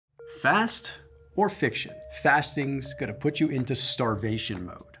Fast or fiction? Fasting's gonna put you into starvation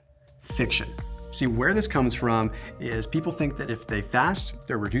mode. Fiction. See, where this comes from is people think that if they fast,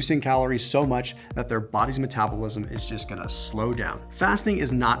 they're reducing calories so much that their body's metabolism is just gonna slow down. Fasting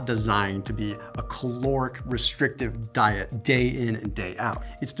is not designed to be a caloric restrictive diet day in and day out.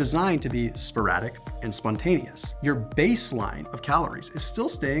 It's designed to be sporadic and spontaneous. Your baseline of calories is still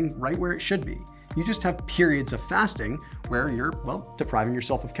staying right where it should be. You just have periods of fasting where you're, well, depriving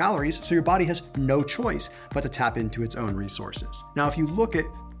yourself of calories, so your body has no choice but to tap into its own resources. Now, if you look at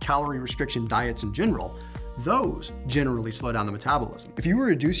calorie restriction diets in general, those generally slow down the metabolism. If you were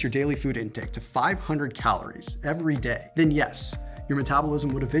to reduce your daily food intake to 500 calories every day, then yes, your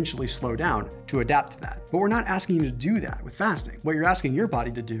metabolism would eventually slow down to adapt to that. But we're not asking you to do that with fasting. What you're asking your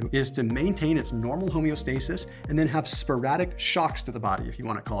body to do is to maintain its normal homeostasis and then have sporadic shocks to the body, if you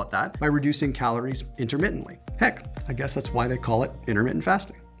want to call it that, by reducing calories intermittently. Heck, I guess that's why they call it intermittent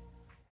fasting.